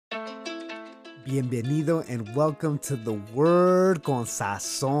Bienvenido and welcome to the Word con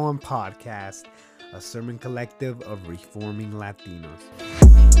Sazón podcast, a sermon collective of reforming Latinos.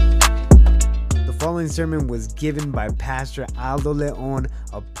 The following sermon was given by Pastor Aldo Leon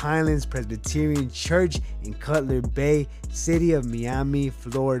of Pinelands Presbyterian Church in Cutler Bay, city of Miami,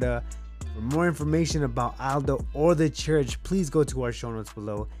 Florida. For more information about Aldo or the church, please go to our show notes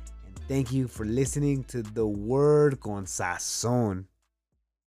below. And thank you for listening to the Word con Sazón.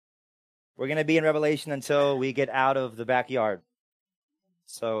 We're going to be in Revelation until we get out of the backyard.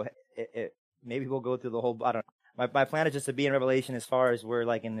 So maybe we'll go through the whole, I don't know. My plan is just to be in Revelation as far as we're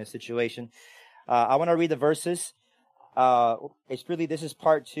like in this situation. I want to read the verses. This is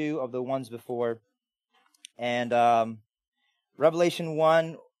part 2 of the ones before. And Revelation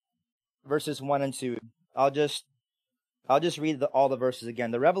 1, verses 1 and 2. I'll just read all the verses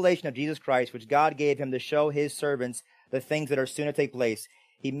again. The revelation of Jesus Christ, which God gave him to show his servants the things that are soon to take place.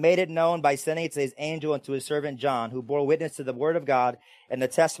 He made it known by sending it to his angel and to his servant John, who bore witness to the word of God and the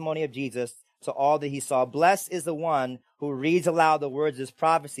testimony of Jesus to all that he saw. Blessed is the one who reads aloud the words of this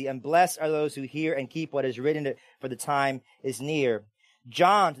prophecy, and blessed are those who hear and keep what is written, for the time is near.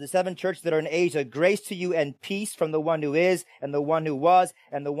 John, to the 7 churches that are in Asia, grace to you and peace from the one who is, and the one who was,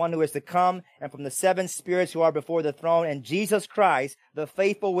 and the one who is to come, and from the 7 spirits who are before the throne, and Jesus Christ, the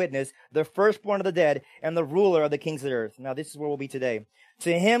faithful witness, the firstborn of the dead, and the ruler of the kings of the earth. Now this is where we'll be today.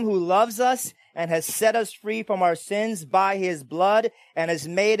 To him who loves us and has set us free from our sins by his blood and has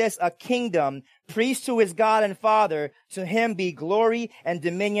made us a kingdom, priest to his God and Father, to him be glory and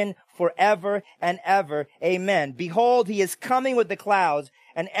dominion forever and ever. Amen. Behold, he is coming with the clouds,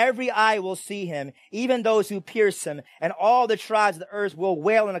 and every eye will see him, even those who pierce him, and all the tribes of the earth will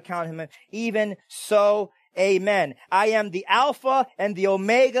wail on account of him. Even so, amen. I am the Alpha and the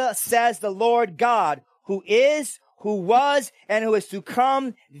Omega, says the Lord God, who is, who was, and who is to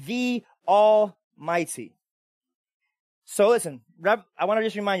come, the Almighty. So listen, I want to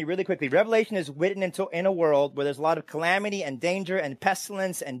just remind you really quickly, Revelation is written in a world where there's a lot of calamity and danger and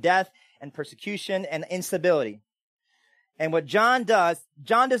pestilence and death and persecution and instability. And what John does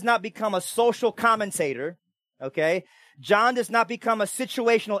not become a social commentator, okay? John does not become a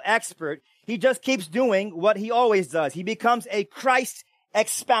situational expert. He just keeps doing what he always does. He becomes a Christ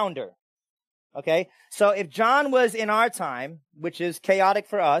expounder. Okay, so if John was in our time, which is chaotic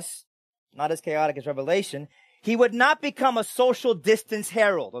for us, not as chaotic as Revelation, he would not become a social distance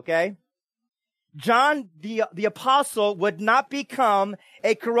herald, okay? John, the apostle, would not become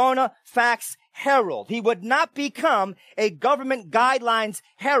a corona fax herald. He would not become a government guidelines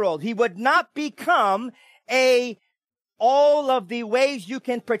herald. He would not become all of the ways you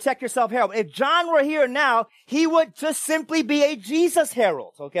can protect yourself herald. If John were here now, he would just simply be a Jesus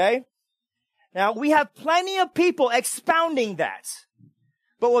herald, okay? Now, we have plenty of people expounding that.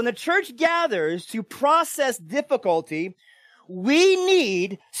 But when the church gathers to process difficulty, we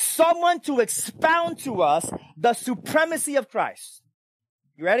need someone to expound to us the supremacy of Christ.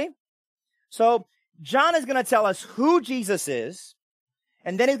 You ready? So, John is going to tell us who Jesus is,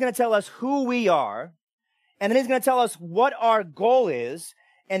 and then he's going to tell us who we are, and then he's going to tell us what our goal is,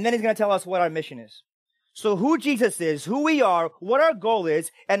 and then he's going to tell us what our mission is. So who Jesus is, who we are, what our goal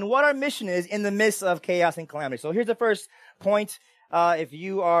is, and what our mission is in the midst of chaos and calamity. So here's the first point, if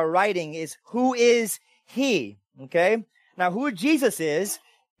you are writing, is who is he? Okay? Now, who Jesus is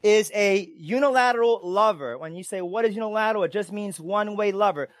a unilateral lover. When you say, what is unilateral? It just means one-way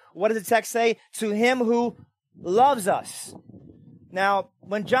lover. What does the text say? To him who loves us. Now,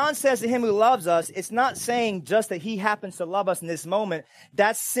 when John says to him who loves us, it's not saying just that he happens to love us in this moment.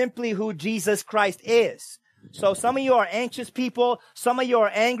 That's simply who Jesus Christ is. So some of you are anxious people. Some of you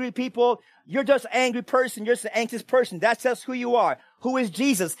are angry people. You're just an angry person. You're just an anxious person. That's just who you are. Who is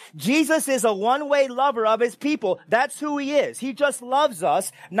Jesus? Jesus is a one-way lover of his people. That's who he is. He just loves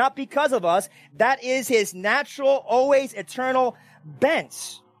us, not because of us. That is his natural, always eternal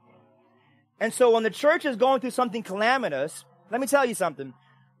bent. And so when the church is going through something calamitous, let me tell you something.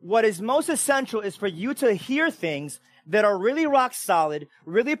 What is most essential is for you to hear things that are really rock solid,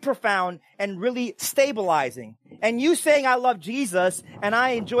 really profound, and really stabilizing. And you saying, I love Jesus, and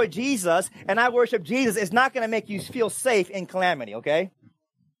I enjoy Jesus, and I worship Jesus is not going to make you feel safe in calamity, okay?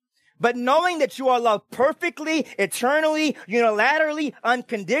 But knowing that you are loved perfectly, eternally, unilaterally,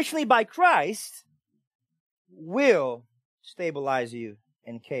 unconditionally by Christ will stabilize you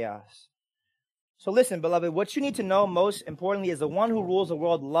in chaos. So listen, beloved, what you need to know most importantly is the one who rules the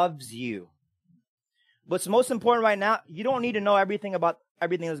world loves you. What's most important right now, you don't need to know everything about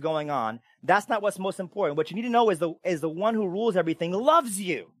everything that's going on. That's not what's most important. What you need to know is the one who rules everything loves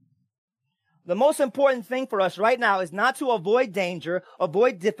you. The most important thing for us right now is not to avoid danger,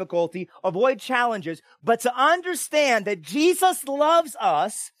 avoid difficulty, avoid challenges, but to understand that Jesus loves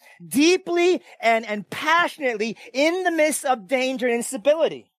us deeply and passionately in the midst of danger and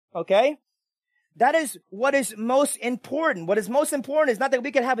instability. Okay? That is what is most important. What is most important is not that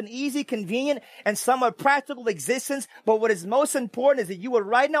we can have an easy, convenient, and somewhat practical existence, but what is most important is that you would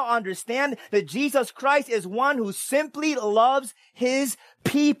right now understand that Jesus Christ is one who simply loves his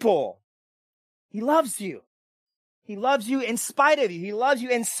people. He loves you. He loves you in spite of you. He loves you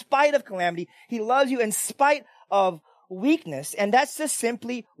in spite of calamity. He loves you in spite of weakness. And that's just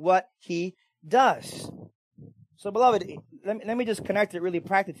simply what he does. So, beloved, let me just connect it really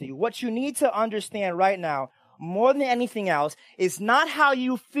practically to you. What you need to understand right now, more than anything else, is not how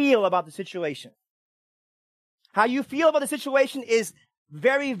you feel about the situation. How you feel about the situation is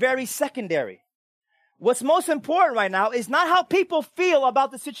very, very secondary. What's most important right now is not how people feel about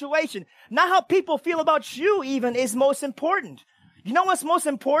the situation. Not how people feel about you even is most important. You know what's most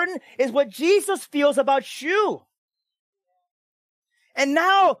important is what Jesus feels about you. And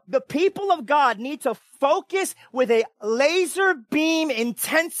now the people of God need to focus with a laser beam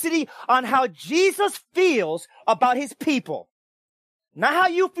intensity on how Jesus feels about his people. Not how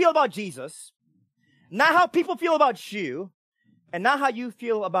you feel about Jesus. Not how people feel about you. And not how you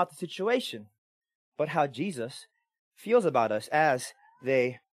feel about the situation. But how Jesus feels about us as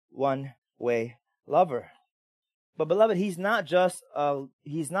the one-way lover. But beloved, he's not just a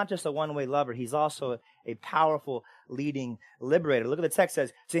one-way lover. He's also a powerful leading liberator. Look at the text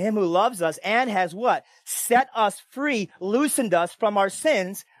says, to him who loves us and has what? Set us free, loosened us from our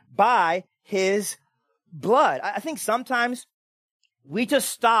sins by his blood. I think sometimes we just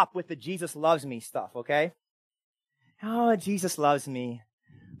stop with the Jesus loves me stuff, okay? Oh, Jesus loves me.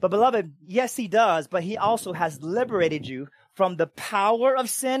 But beloved, yes, he does, but he also has liberated you from the power of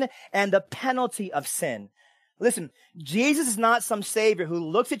sin and the penalty of sin. Listen, Jesus is not some savior who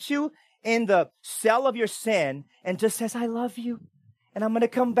looks at you in the cell of your sin and just says, I love you. And I'm going to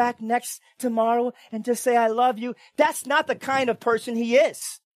come back tomorrow and just say, I love you. That's not the kind of person he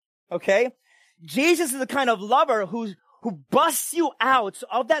is. Okay? Jesus is the kind of lover who busts you out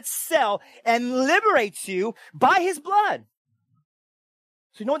of that cell and liberates you by his blood.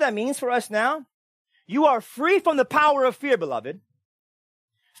 So you know what that means for us now? You are free from the power of fear, beloved.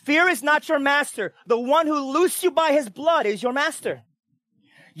 Fear is not your master. The one who loosed you by his blood is your master.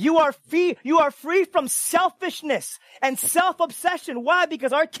 You are free from selfishness and self-obsession. Why?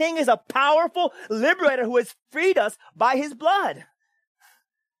 Because our King is a powerful liberator who has freed us by his blood.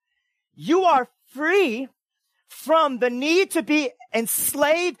 You are free from the need to be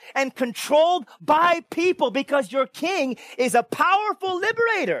enslaved and controlled by people because your King is a powerful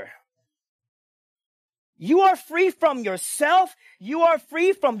liberator. You are free from yourself. You are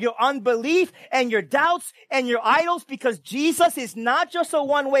free from your unbelief and your doubts and your idols because Jesus is not just a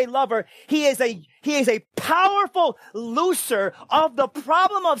one-way lover. He is a powerful looser of the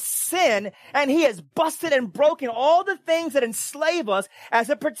problem of sin, and he has busted and broken all the things that enslave us as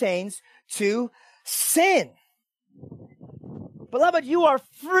it pertains to sin. Beloved, you are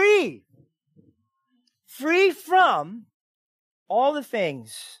free. Free from all the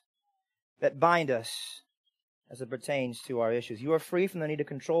things that bind us as it pertains to our issues. You are free from the need to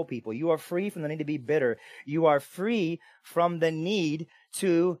control people. You are free from the need to be bitter. You are free from the need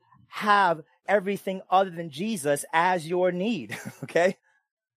to have everything other than Jesus as your need. Okay?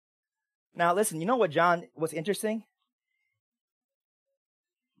 Now listen, you know what's interesting?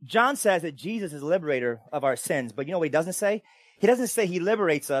 John says that Jesus is the liberator of our sins, but you know what he doesn't say? He doesn't say he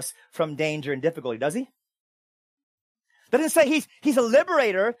liberates us from danger and difficulty, does he? Doesn't say he's a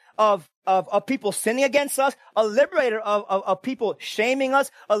liberator of people sinning against us, a liberator of people shaming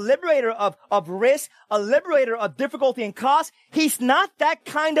us, a liberator of risk, a liberator of difficulty and cost. He's not that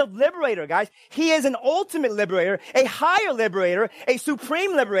kind of liberator, guys. He is an ultimate liberator, a higher liberator, a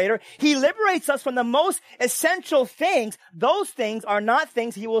supreme liberator. He liberates us from the most essential things. Those things are not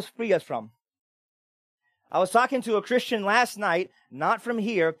things he will free us from. I was talking to a Christian last night, not from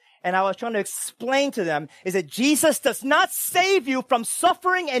here, and I was trying to explain to them is that Jesus does not save you from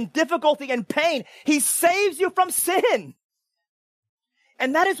suffering and difficulty and pain. He saves you from sin.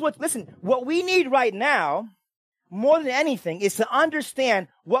 And that is what we need right now, more than anything, is to understand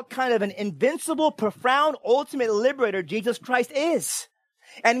what kind of an invincible, profound, ultimate liberator Jesus Christ is.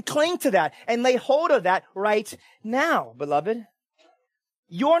 And cling to that and lay hold of that right now, beloved.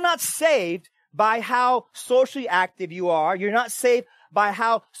 You're not saved by how socially active you are. You're not saved by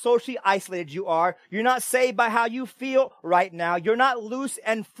how socially isolated you are. You're not saved by how you feel right now. You're not loose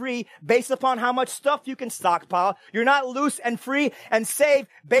and free based upon how much stuff you can stockpile. You're not loose and free and saved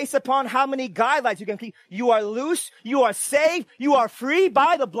based upon how many guidelines you can keep. You are loose, you are saved, you are free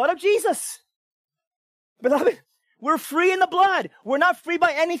by the blood of Jesus. Beloved, we're free in the blood. We're not free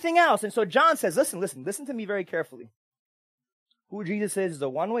by anything else. And so John says, listen to me very carefully. Who Jesus is a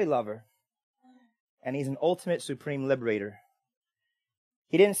one-way lover, and he's an ultimate supreme liberator.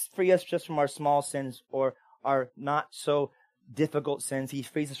 He didn't free us just from our small sins or our not so difficult sins. He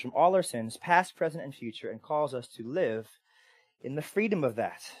frees us from all our sins, past, present, and future, and calls us to live in the freedom of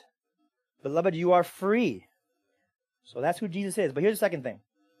that. Beloved, you are free. So that's who Jesus is. But here's the second thing.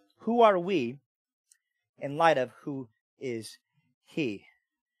 Who are we in light of who is he?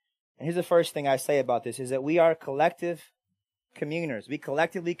 And here's the first thing I say about this, is that we are collective communers. We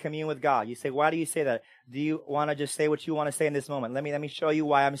collectively commune with God. You say, why do you say that? Do you want to just say what you want to say in this moment? Let me show you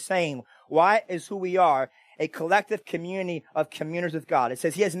why I'm saying. Why is who we are a collective community of communers with God? It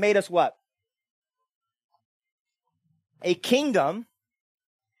says he has made us what? A kingdom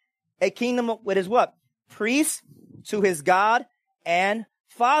with his what? Priests to his God and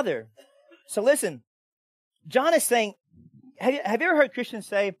Father. So listen, John is saying, have you ever heard Christians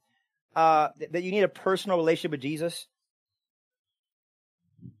say that you need a personal relationship with Jesus?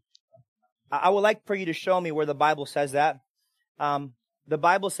 I would like for you to show me where the Bible says that. The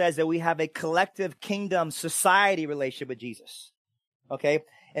Bible says that we have a collective kingdom society relationship with Jesus. Okay?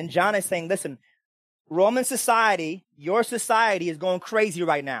 And John is saying, listen, Roman society, your society is going crazy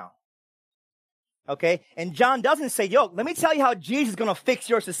right now. Okay? And John doesn't say, yo, let me tell you how Jesus is going to fix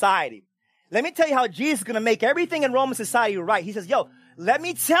your society. Let me tell you how Jesus is going to make everything in Roman society right. He says, yo, let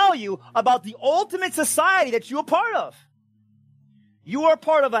me tell you about the ultimate society that you're a part of. You are a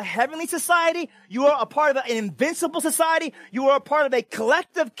part of a heavenly society. You are a part of an invincible society. You are a part of a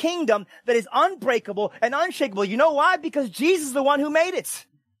collective kingdom that is unbreakable and unshakable. You know why? Because Jesus is the one who made it.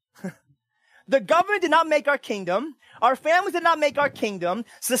 The government did not make our kingdom. Our families did not make our kingdom.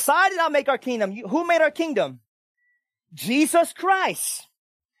 Society did not make our kingdom. Who made our kingdom? Jesus Christ.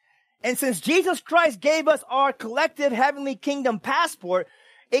 And since Jesus Christ gave us our collective heavenly kingdom passport,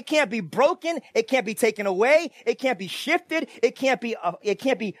 it can't be broken. It can't be taken away. It can't be shifted. It can't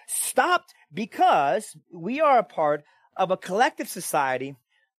be stopped, because we are a part of a collective society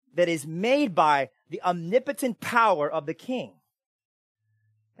that is made by the omnipotent power of the King.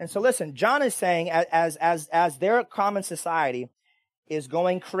 And so listen, John is saying, as their common society is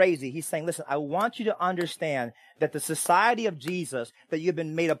going crazy, he's saying, listen, I want you to understand that the society of Jesus that you've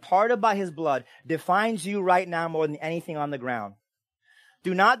been made a part of by his blood defines you right now more than anything on the ground.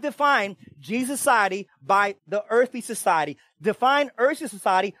 Do not define Jesus' society by the earthly society. Define earthly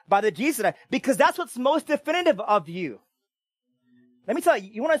society by the Jesus society, because that's what's most definitive of you. Let me tell you,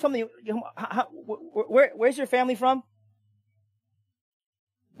 you want to know something? Where's your family from?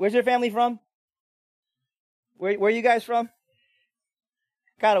 Where's your family from? Where are you guys from?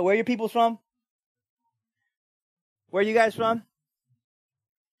 Kyle, where are your people from? Where are you guys from?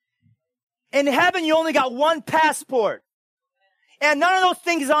 In heaven, you only got one passport. And none of those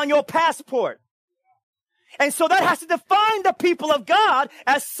things is on your passport. And so that has to define the people of God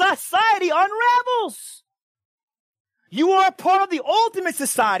as society unravels. You are a part of the ultimate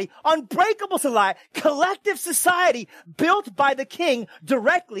society, unbreakable society, collective society built by the King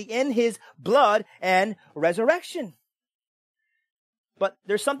directly in his blood and resurrection. But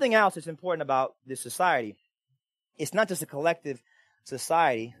there's something else that's important about this society. It's not just a collective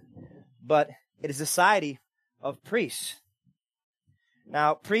society, but it is a society of priests.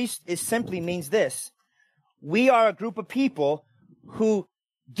 Now, priest simply means this. We are a group of people who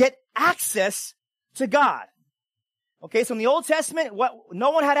get access to God. Okay, so in the Old Testament,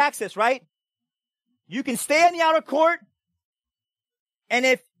 no one had access, right? You can stay in the outer court, and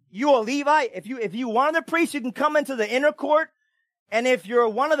if you're a Levite, if you one of the priests, you can come into the inner court, and if you're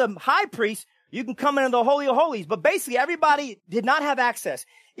one of the high priests, you can come into the Holy of Holies. But basically, everybody did not have access.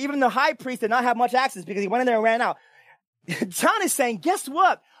 Even the high priest did not have much access because he went in there and ran out. John is saying, guess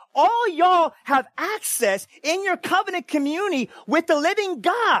what? All y'all have access in your covenant community with the living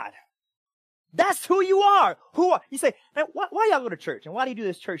God. That's who you are. You say, why y'all go to church? And why do you do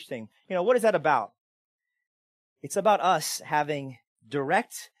this church thing? What is that about? It's about us having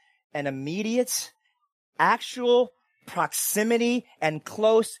direct and immediate, actual proximity and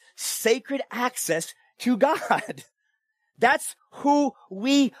close sacred access to God. That's who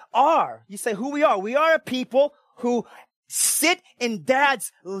we are. You say who we are. We are a people who sit in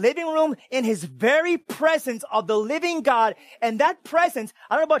Dad's living room in his very presence of the living God. And that presence,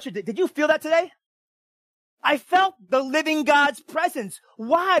 I don't know about you, did you feel that today? I felt the living God's presence.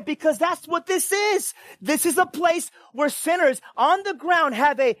 Why? Because that's what this is. This is a place where sinners on the ground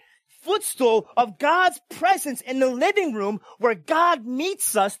have a footstool of God's presence in the living room where God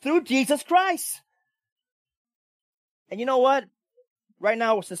meets us through Jesus Christ. And you know what? Right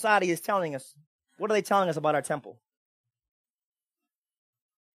now, what society is telling us, what are they telling us about our temple?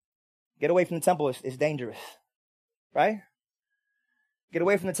 Get away from the temple, it's dangerous. Right? Get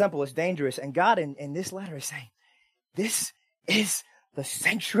away from the temple, it's dangerous. And God in this letter is saying, this is the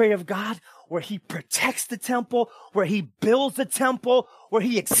sanctuary of God where he protects the temple, where he builds the temple, where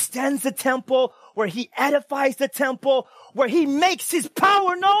he extends the temple, where he edifies the temple, where he makes his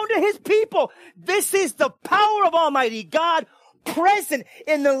power known to his people. This is the power of Almighty God present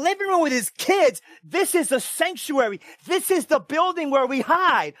in the living room with his kids. This is the sanctuary. This is the building where we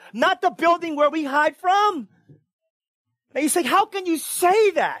hide, not the building where we hide from. Now you say, how can you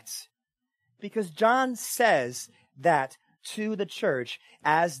say that? Because John says that to the church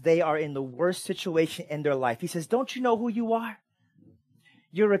as they are in the worst situation in their life. He says, don't you know who you are?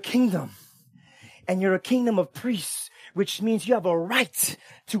 You're a kingdom, and you're a kingdom of priests, which means you have a right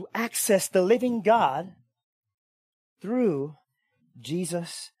to access the living God through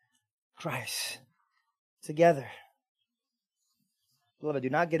Jesus Christ. Together. Beloved, do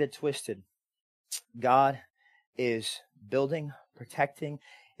not get it twisted. God is building, protecting,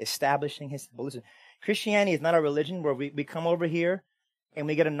 establishing his temple. Listen, Christianity is not a religion where we come over here and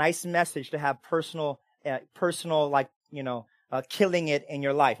we get a nice message to have personal, killing it in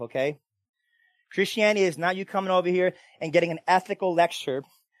your life, okay? Christianity is not you coming over here and getting an ethical lecture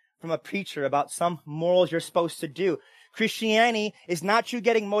from a preacher about some morals you're supposed to do. Christianity is not you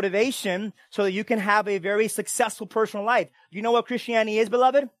getting motivation so that you can have a very successful personal life. Do you know what Christianity is,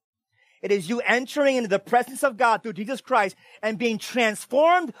 beloved? It is you entering into the presence of God through Jesus Christ and being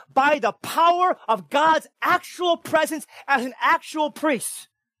transformed by the power of God's actual presence as an actual priest.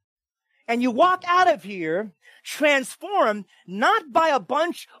 And you walk out of here transformed not by a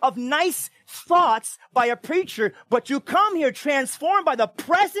bunch of nice thoughts by a preacher, but you come here transformed by the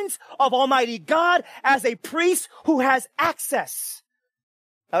presence of Almighty God as a priest who has access.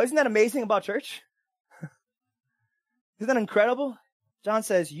 Now, isn't that amazing about church? Isn't that incredible? John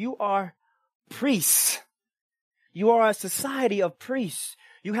says, you are priests. You are a society of priests.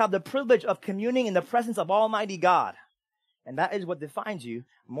 You have the privilege of communing in the presence of Almighty God. And that is what defines you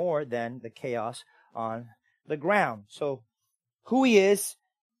more than the chaos on the ground. So who he is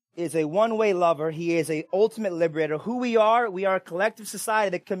a one-way lover. He is an ultimate liberator. Who we are a collective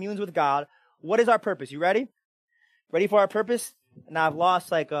society that communes with God. What is our purpose? You ready? Ready for our purpose? Now I've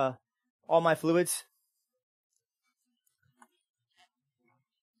lost all my fluids.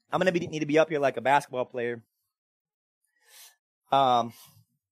 I'm going to need to be up here like a basketball player,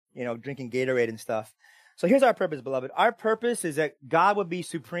 drinking Gatorade and stuff. So here's our purpose, beloved. Our purpose is that God would be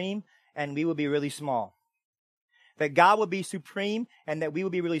supreme and we would be really small. That God would be supreme and that we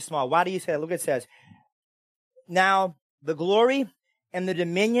would be really small. Why do you say that? Look what it says. Now, the glory and the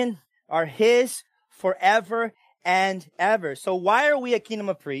dominion are his forever and ever. So why are we a kingdom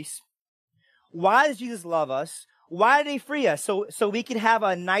of priests? Why does Jesus love us? Why did he free us? So we can have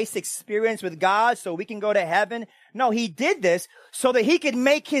a nice experience with God, so we can go to heaven? No, he did this so that he could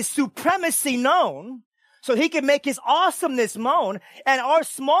make his supremacy known, so he could make his awesomeness known, and our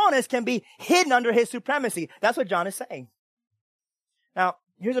smallness can be hidden under his supremacy. That's what John is saying. Now,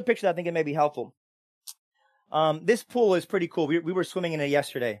 here's a picture that I think it may be helpful. This pool is pretty cool. We were swimming in it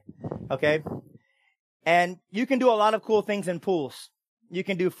yesterday, okay? And you can do a lot of cool things in pools. You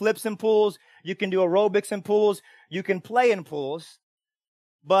can do flips in pools. You can do aerobics in pools. You can play in pools.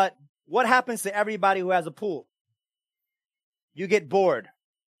 But what happens to everybody who has a pool? You get bored.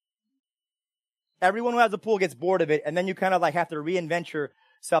 Everyone who has a pool gets bored of it, and then you kind of have to reinvent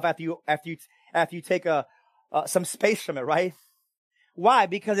yourself after you take some space from it, right? Why?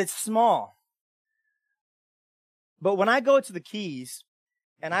 Because it's small. But when I go to the Keys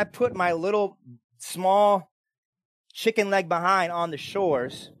and I put my little small chicken leg behind on the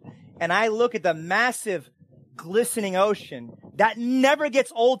shores, and I look at the massive glistening ocean, that never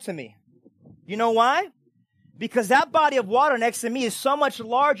gets old to me. You know why? Because that body of water next to me is so much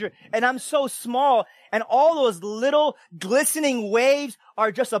larger, and I'm so small, and all those little glistening waves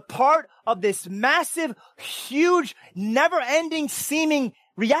are just a part of this massive, huge, never-ending seeming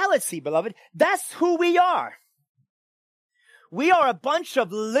reality, beloved. That's who we are. We are a bunch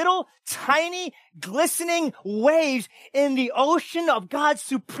of little, tiny, glistening waves in the ocean of God's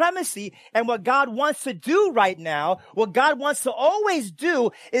supremacy. And what God wants to do right now, what God wants to always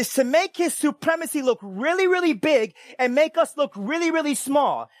do, is to make his supremacy look really, really big and make us look really, really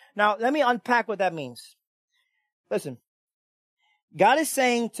small. Now, let me unpack what that means. Listen, God is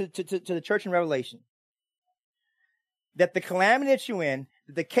saying to the church in Revelation that the calamity that you're in,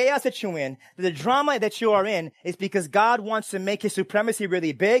 the chaos that you're in, the drama that you are in is because God wants to make his supremacy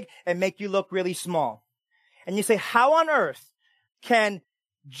really big and make you look really small. And you say, how on earth can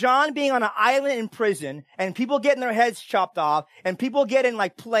John being on an island in prison and people getting their heads chopped off and people getting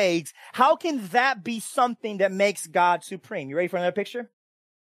like plagues, how can that be something that makes God supreme? You ready for another picture?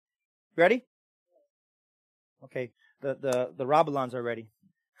 Ready? Okay, the Robalons are ready.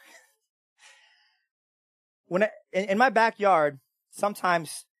 In my backyard,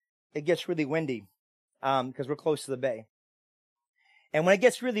 sometimes it gets really windy because we're close to the bay. And when it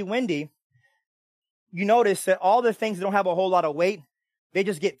gets really windy, you notice that all the things that don't have a whole lot of weight, they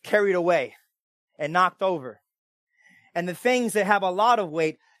just get carried away and knocked over. And the things that have a lot of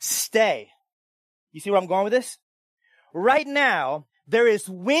weight stay. You see where I'm going with this? Right now, there is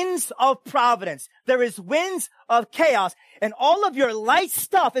winds of providence. There is winds of chaos. And all of your light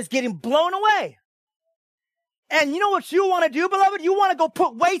stuff is getting blown away. And you know what you want to do, beloved? You want to go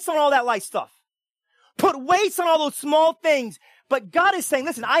put weights on all that light stuff. Put weights on all those small things. But God is saying,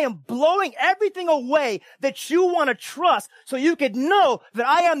 listen, I am blowing everything away that you want to trust so you could know that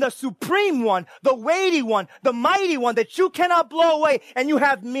I am the supreme one, the weighty one, the mighty one that you cannot blow away, and you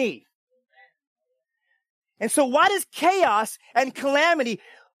have me. And so why does chaos and calamity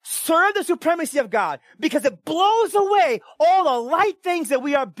serve the supremacy of God? Because it blows away all the light things that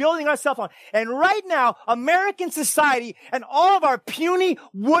we are building ourselves on. And right now, American society and all of our puny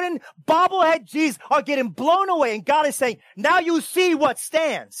wooden bobblehead Jesus are getting blown away. And God is saying, now you see what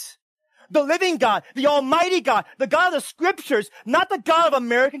stands. The living God, the almighty God, the God of the scriptures, not the God of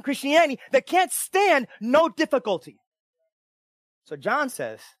American Christianity that can't stand no difficulty. So John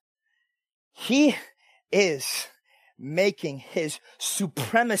says, he is making his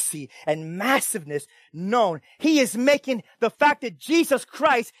supremacy and massiveness known. He is making the fact that Jesus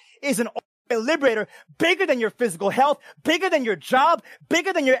Christ is an liberator bigger than your physical health, bigger than your job,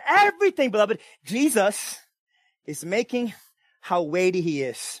 bigger than your everything, beloved. Jesus is making how weighty he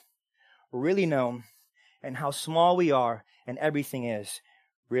is really known and how small we are and everything is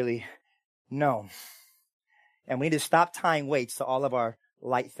really known. And we need to stop tying weights to all of our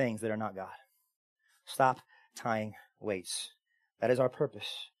light things that are not God. Stop tying weights. That is our purpose.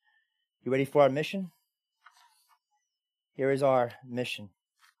 You ready for our mission? Here is our mission.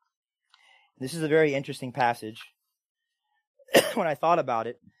 This is a very interesting passage. When I thought about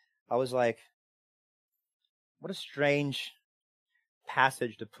it, I was like, what a strange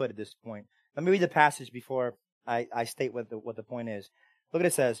passage to put at this point. Let me read the passage before I state what the point is. Look what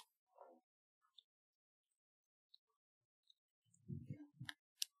it says.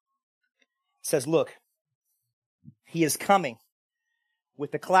 It says, look, he is coming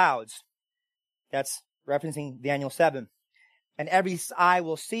with the clouds. That's referencing Daniel 7. And every eye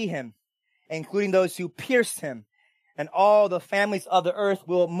will see him, including those who pierced him. And all the families of the earth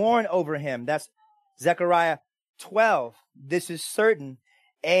will mourn over him. That's Zechariah 12. This is certain.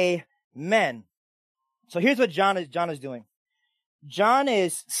 Amen. So here's what John is doing. John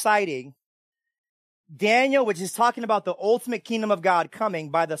is citing Daniel, which is talking about the ultimate kingdom of God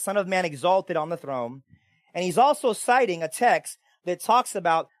coming by the Son of Man exalted on the throne. And he's also citing a text that talks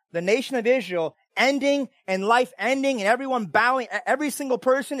about the nation of Israel ending and life ending and everyone bowing, every single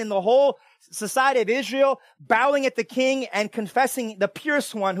person in the whole society of Israel bowing at the king and confessing the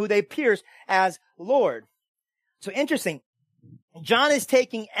pierced one who they pierced as Lord. So interesting. John is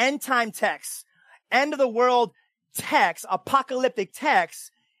taking end time texts, end of the world texts, apocalyptic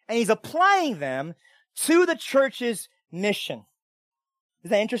texts, and he's applying them to the church's mission.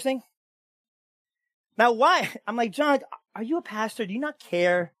 Is that interesting? Now, why? I'm like, John, are you a pastor? Do you not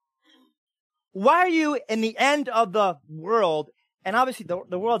care? Why are you in the end of the world? And obviously,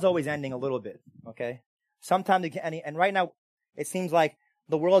 the world's always ending a little bit, okay? Sometimes, and right now, it seems like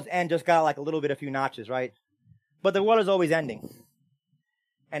the world's end just got like a few notches, right? But the world is always ending.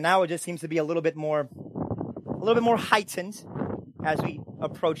 And now it just seems to be a little bit more heightened as we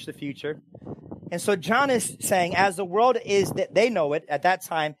approach the future. And so John is saying, as the world is, that they know it at that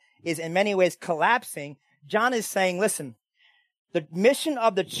time, is in many ways collapsing, John is saying, listen, the mission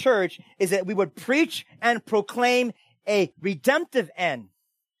of the church is that we would preach and proclaim a redemptive end,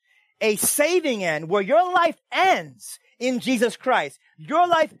 a saving end, where your life ends in Jesus Christ. Your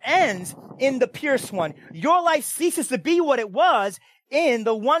life ends in the pierced one. Your life ceases to be what it was in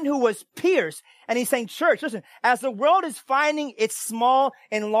the one who was pierced. And he's saying, church, listen, as the world is finding its small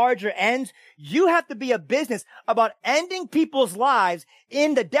and larger ends, you have to be a business about ending people's lives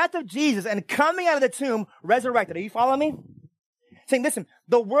in the death of Jesus and coming out of the tomb resurrected. Are you following me? Saying, listen,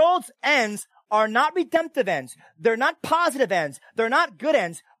 the world's ends are not redemptive ends. They're not positive ends. They're not good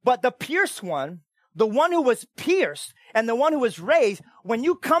ends. But the pierced one, the one who was pierced and the one who was raised, when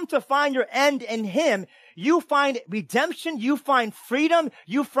you come to find your end in him, you find redemption, you find freedom,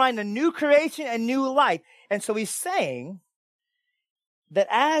 you find a new creation, a new life. And so he's saying that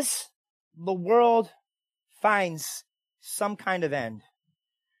as the world finds some kind of end,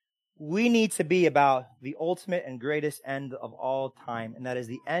 we need to be about the ultimate and greatest end of all time, and that is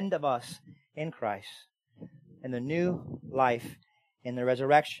the end of us in Christ and the new life in the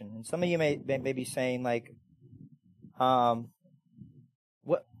resurrection. And some of you may be saying, like,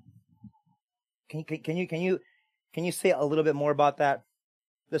 what? Can you say a little bit more about that?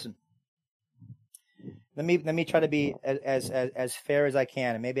 Listen, let me try to be as fair as I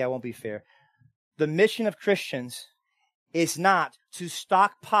can, and maybe I won't be fair. The mission of Christians is not to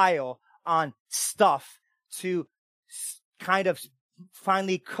stockpile on stuff to kind of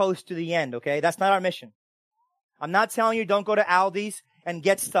finally coast to the end, okay? That's not our mission. I'm not telling you don't go to Aldi's and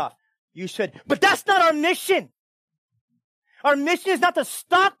get stuff. You should. But that's not our mission. Our mission is not to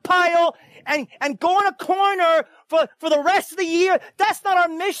stockpile and go in a corner for the rest of the year. That's not our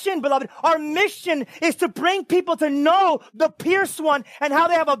mission, beloved. Our mission is to bring people to know the pierced one and how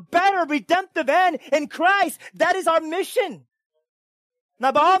they have a better redemptive end in Christ. That is our mission.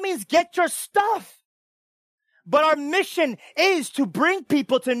 Now, by all means, get your stuff. But our mission is to bring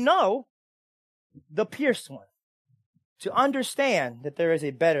people to know the pierced one, to understand that there is a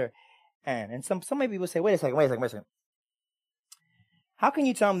better end. And some people say, wait a second. How can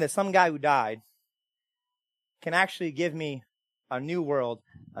you tell me that some guy who died can actually give me a new world,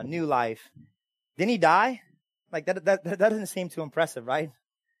 a new life? Didn't he die? Like that doesn't seem too impressive, right?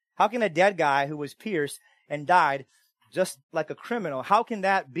 How can a dead guy who was pierced and died just like a criminal, how can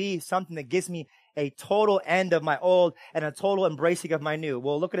that be something that gives me a total end of my old and a total embracing of my new?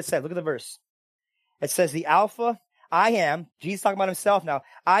 Well, look what it says. Look at the verse. It says, the Alpha, I am, Jesus talking about himself now,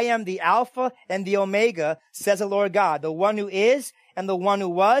 I am the Alpha and the Omega, says the Lord God, the one who is and the one who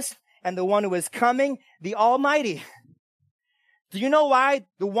was and the one who is coming, the Almighty. Do you know why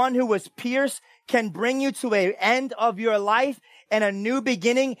the one who was pierced can bring you to an end of your life and a new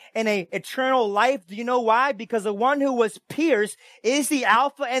beginning and an eternal life? Do you know why? Because the one who was pierced is the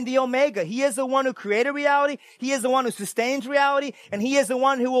Alpha and the Omega. He is the one who created reality. He is the one who sustains reality. And he is the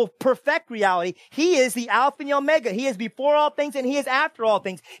one who will perfect reality. He is the Alpha and the Omega. He is before all things and he is after all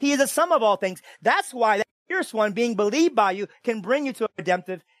things. He is the sum of all things. That's why that pierced one being believed by you can bring you to a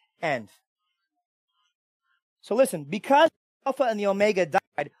redemptive end. So listen, because Alpha and the Omega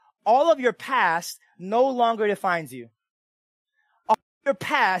died, all of your past no longer defines you. All of your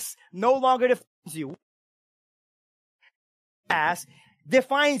past no longer defines you. Past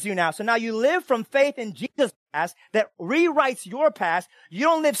defines you now. So now you live from faith in Jesus' past that rewrites your past. You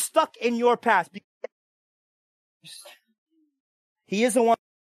don't live stuck in your past. He is the one.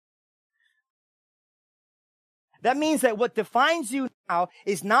 That means that what defines you now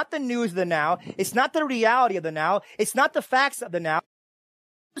is not the news of the now. It's not the reality of the now. It's not the facts of the now.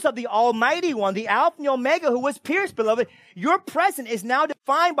 It's of the Almighty One, the Alpha and the Omega who was pierced, beloved. Your present is now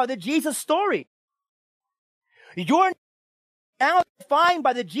defined by the Jesus story. You're now defined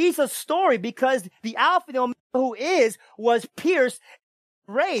by the Jesus story because the Alpha and the Omega who was pierced,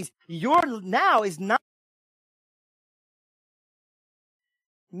 raised. Your now is not.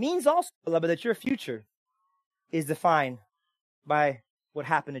 Means also, beloved, that your future is defined by what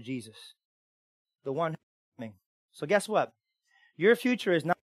happened to Jesus, the one coming. So guess what? Your future is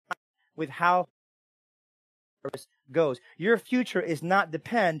not with how it goes. Your future is not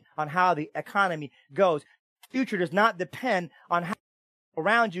depend on how the economy goes. Future does not depend on how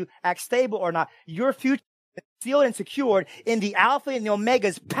around you act stable or not. Your future is sealed and secured in the Alpha and the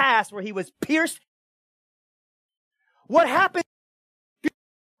Omega's past where he was pierced. What happened?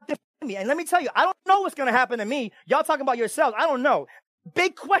 Me. And let me tell you, I don't know what's going to happen to me. Y'all talking about yourselves. I don't know.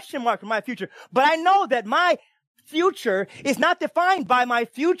 Big question mark for my future. But I know that my future is not defined by my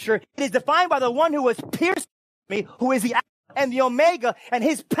future. It is defined by the one who was pierced me, who is the Alpha and the Omega, and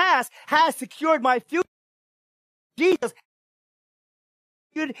his past has secured my future. Jesus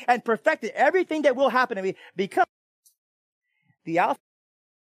and perfected everything that will happen to me because the Alpha,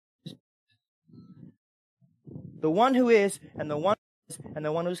 the one who is and the one and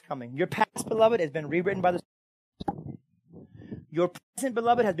the one who's coming. Your past, beloved, has been rewritten by the Your present,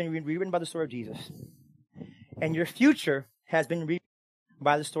 beloved, has been rewritten by the story of Jesus. And your future has been rewritten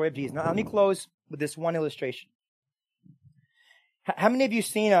by the story of Jesus. Now, let me close with this one illustration. How many of you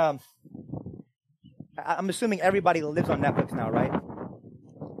seen, I'm assuming everybody lives on Netflix now, right?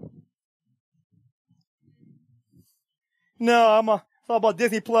 No, it's all about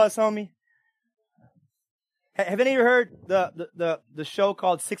Disney Plus, homie. Have any of you heard the show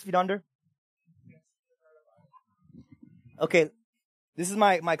called 6 Feet Under? Okay, this is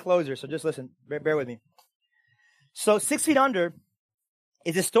my closer, so just listen. Bear with me. So 6 Feet Under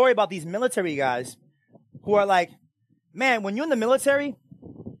is a story about these military guys who are like, man, when you're in the military,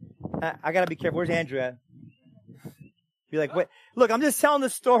 I gotta be careful. Where's Andrew at? Be like, wait, look, I'm just telling the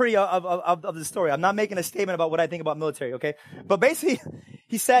story of the story. I'm not making a statement about what I think about military, okay? But basically,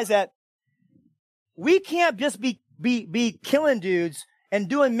 he says that we can't just be killing dudes and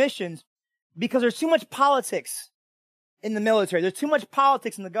doing missions because there's too much politics in the military. There's too much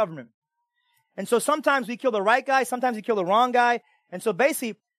politics in the government. And so sometimes we kill the right guy, sometimes we kill the wrong guy. And so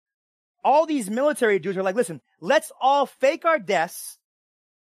basically, all these military dudes are like, listen, let's all fake our deaths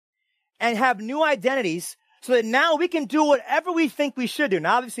and have new identities so that now we can do whatever we think we should do.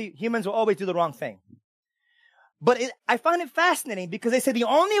 Now, obviously, humans will always do the wrong thing. But I find it fascinating because they say the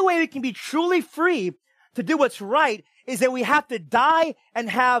only way we can be truly free to do what's right is that we have to die and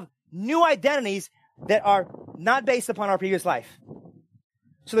have new identities that are not based upon our previous life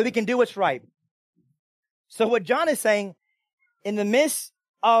so that we can do what's right. So what John is saying, in the midst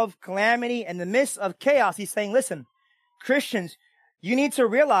of calamity, in the midst of chaos, he's saying, listen, Christians, you need to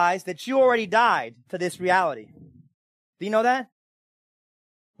realize that you already died to this reality. Do you know that?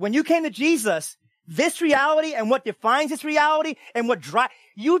 When you came to Jesus, this reality and what defines this reality and what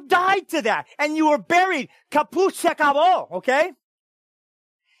you died to that and you were buried. Kaput se acabó, okay?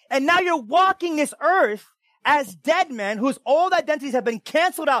 And now you're walking this earth as dead men whose old identities have been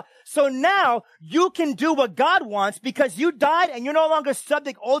canceled out. So now you can do what God wants because you died and you're no longer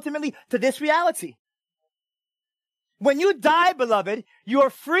subject ultimately to this reality. When you die, beloved, you are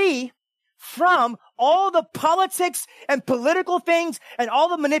free from all the politics and political things and all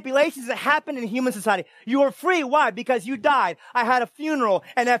the manipulations that happen in human society. You are free. Why? Because you died. I had a funeral,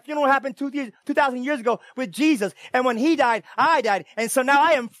 and that funeral happened 2,000 years ago with Jesus. And when he died, I died. And so now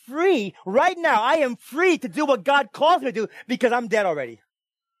I am free. Right now, I am free to do what God calls me to do because I'm dead already.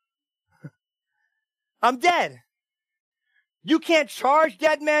 I'm dead. You can't charge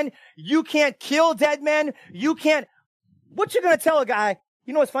dead men. You can't kill dead men. You can't. What you going to tell a guy?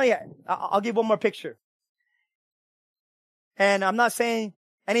 You know what's funny? I'll give one more picture. And I'm not saying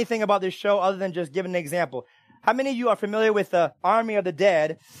anything about this show other than just giving an example. How many of you are familiar with the Army of the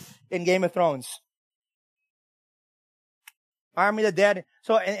Dead in Game of Thrones? Army of the Dead.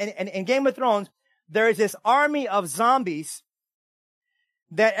 So in Game of Thrones, there is this army of zombies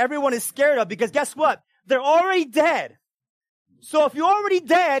that everyone is scared of because guess what? They're already dead. So if you're already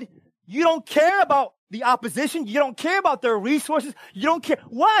dead, you don't care about the opposition. You don't care about their resources. You don't care.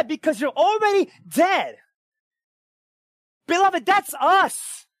 Why? Because you're already dead. Beloved, that's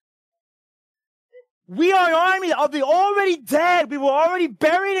us. We are an army of the already dead. We were already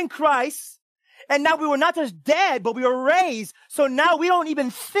buried in Christ. And now we were not just dead, but we were raised. So now we don't even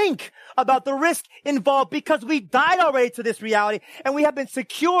think about the risk involved because we died already to this reality and we have been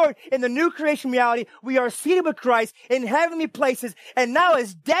secured in the new creation reality. We are seated with Christ in heavenly places. And now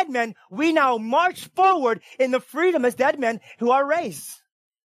as dead men, we now march forward in the freedom as dead men who are raised.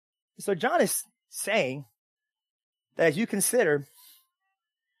 So John is saying that as you consider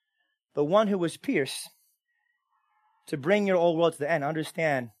the one who was pierced to bring your old world to the end,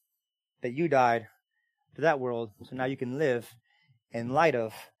 understand that you died to that world, so now you can live in light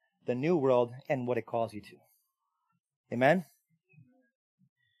of the new world and what it calls you to. Amen?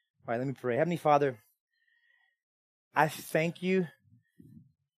 All right, let me pray. Heavenly Father, I thank you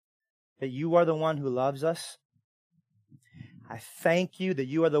that you are the one who loves us. I thank you that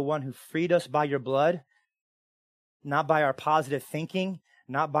you are the one who freed us by your blood, not by our positive thinking,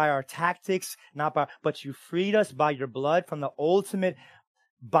 not by our tactics, but you freed us by your blood from the ultimate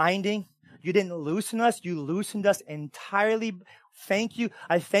binding. You didn't loosen us. You loosened us entirely. Thank you.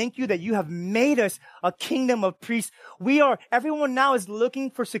 I thank you that you have made us a kingdom of priests. Everyone now is looking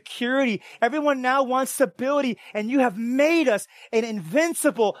for security. Everyone now wants stability. And you have made us an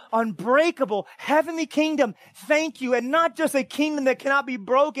invincible, unbreakable, heavenly kingdom. Thank you. And not just a kingdom that cannot be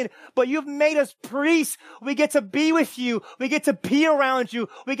broken, but you've made us priests. We get to be with you. We get to be around you.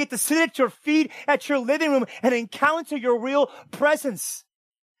 We get to sit at your feet, at your living room, and encounter your real presence.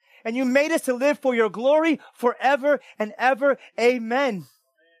 And you made us to live for your glory forever and ever. Amen.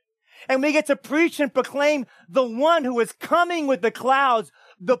 And we get to preach and proclaim the one who is coming with the clouds,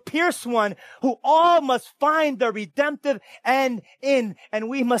 the pierced one, who all must find their redemptive end in, and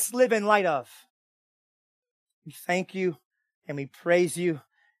we must live in light of. We thank you and we praise you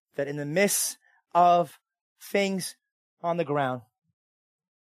that in the midst of things on the ground,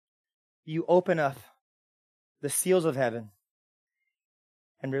 you open up the seals of heaven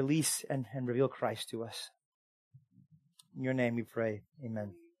and release and reveal Christ to us. In your name we pray.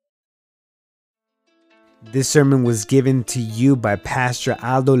 Amen. This sermon was given to you by Pastor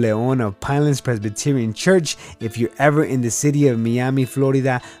Aldo Leon of Pinelands Presbyterian Church. If you're ever in the city of Miami,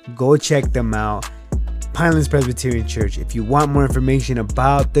 Florida, go check them out. Pinelands Presbyterian Church. If you want more information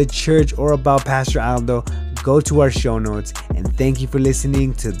about the church or about Pastor Aldo, go to our show notes. And thank you for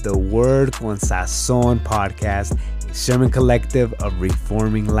listening to the Word con Sazón podcast, a sermon collective of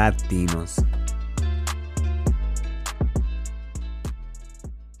reforming Latinos.